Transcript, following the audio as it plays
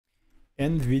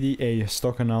NVDA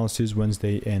Stock Analysis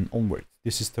Wednesday and onward.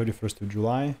 This is 31st of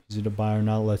July. Is it a buy or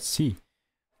not? Let's see.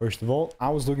 First of all, I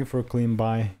was looking for a clean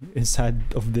buy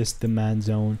inside of this demand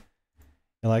zone.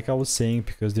 And like I was saying,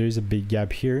 because there is a big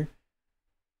gap here,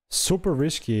 super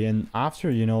risky. And after,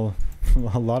 you know,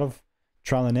 a lot of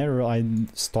trial and error, I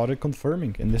started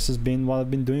confirming. And this has been what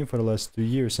I've been doing for the last 2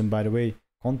 years. And by the way,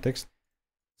 context,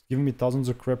 it's giving me thousands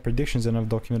of correct predictions, and I've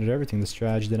documented everything, the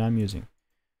strategy that I'm using.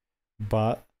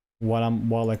 But what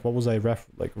was I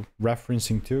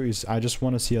referencing to is I just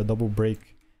want to see a double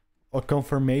break, a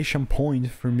confirmation point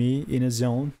for me in a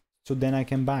zone, so then I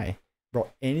can buy.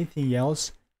 Bro, anything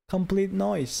else, complete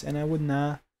noise, and I would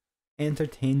not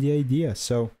entertain the idea.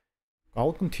 So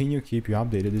I'll continue to keep you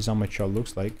updated. This is how my chart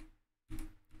looks like.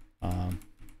 I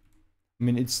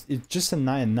mean, it's just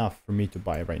not enough for me to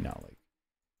buy right now. Like,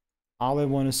 all I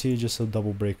want to see is just a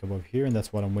double break above here, and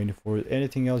that's what I'm waiting for.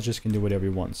 Anything else just can do whatever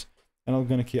it wants. And I'm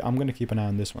gonna keep an eye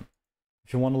on this one.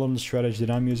 If you want to learn the strategy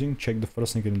that I'm using, check the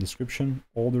first link in the description.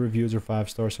 All the reviews are 5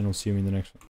 stars, and I'll see you in the next one.